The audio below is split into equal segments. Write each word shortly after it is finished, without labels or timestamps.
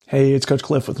Hey, it's Coach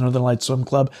Cliff with Northern Lights Swim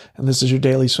Club, and this is your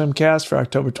daily swimcast for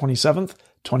October 27th,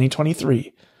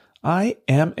 2023. I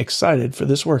am excited for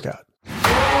this workout.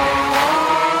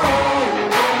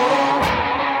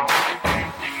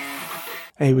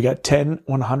 Hey, we got 10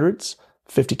 100s,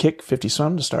 50 kick, 50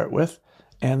 swim to start with,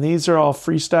 and these are all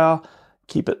freestyle.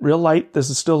 Keep it real light. This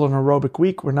is still an aerobic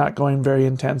week. We're not going very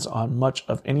intense on much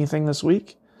of anything this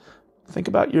week. Think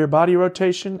about your body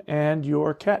rotation and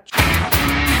your catch.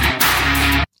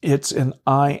 It's an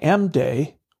I am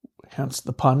day, hence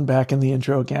the pun back in the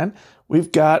intro again.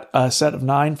 We've got a set of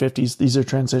 9 50s. These are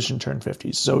transition turn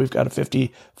 50s. So we've got a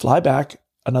 50 fly back,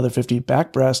 another 50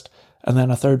 back breast, and then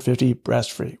a third 50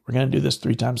 breast free. We're going to do this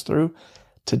 3 times through.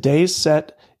 Today's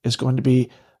set is going to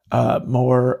be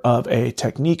more of a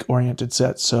technique-oriented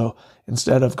set. So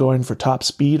instead of going for top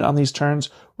speed on these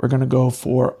turns, we're going to go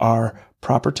for our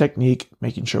proper technique,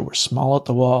 making sure we're small at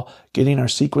the wall, getting our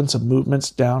sequence of movements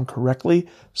down correctly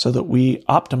so that we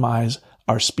optimize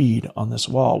our speed on this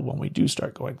wall when we do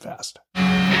start going fast.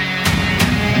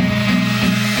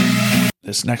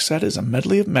 This next set is a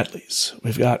medley of medleys.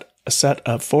 We've got a set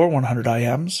of 4 100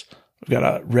 IMs. We've got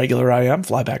a regular IM,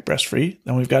 fly, back, breast, free.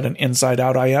 Then we've got an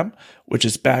inside-out IM, which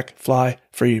is back, fly,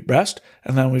 free, breast.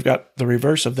 And then we've got the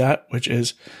reverse of that, which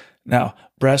is now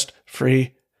breast,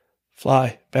 free,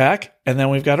 fly, back. And then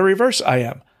we've got a reverse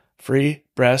IM, free,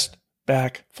 breast,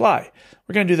 back, fly.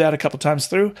 We're going to do that a couple times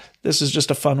through. This is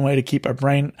just a fun way to keep our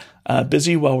brain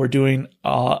busy while we're doing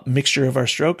a mixture of our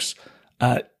strokes.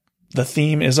 The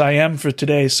theme is IM for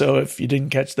today, so if you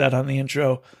didn't catch that on the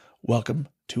intro, welcome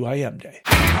to IM Day.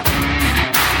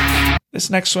 This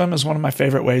next swim is one of my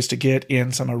favorite ways to get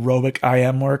in some aerobic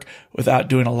IM work without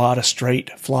doing a lot of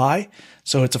straight fly.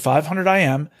 So it's a 500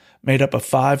 IM made up of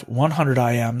 5 100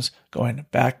 IMs going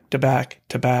back to back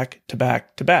to back to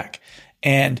back to back.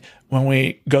 And when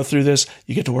we go through this,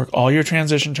 you get to work all your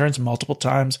transition turns multiple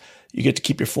times. You get to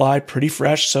keep your fly pretty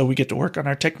fresh. So we get to work on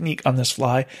our technique on this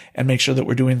fly and make sure that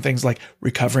we're doing things like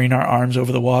recovering our arms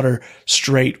over the water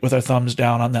straight with our thumbs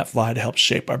down on that fly to help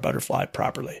shape our butterfly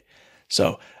properly.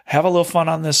 So have a little fun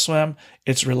on this swim.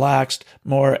 It's relaxed,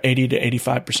 more 80 to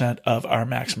 85% of our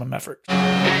maximum effort.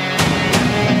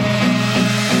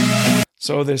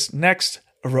 So this next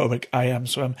aerobic IM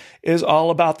swim is all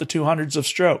about the 200s of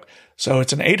stroke. So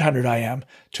it's an 800 IM,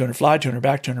 200 fly, 200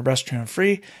 back, 200 breast, 200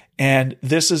 free. And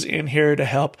this is in here to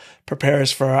help prepare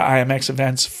us for our IMX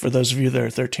events. For those of you that are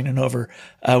 13 and over,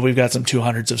 we've got some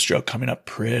 200s of stroke coming up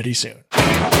pretty soon.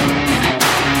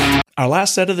 Our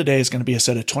last set of the day is going to be a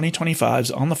set of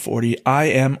 2025s on the 40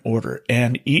 IM order,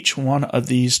 and each one of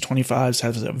these 25s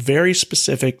has a very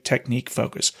specific technique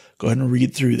focus. Go ahead and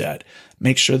read through that.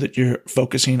 Make sure that you're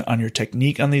focusing on your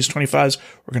technique on these 25s.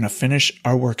 We're going to finish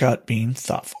our workout being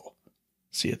thoughtful.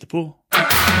 See you at the pool.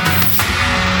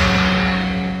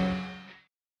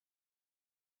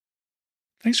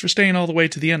 Thanks for staying all the way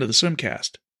to the end of the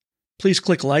swimcast. Please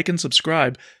click like and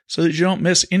subscribe so that you don't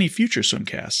miss any future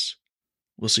swimcasts.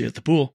 We'll see you at the pool.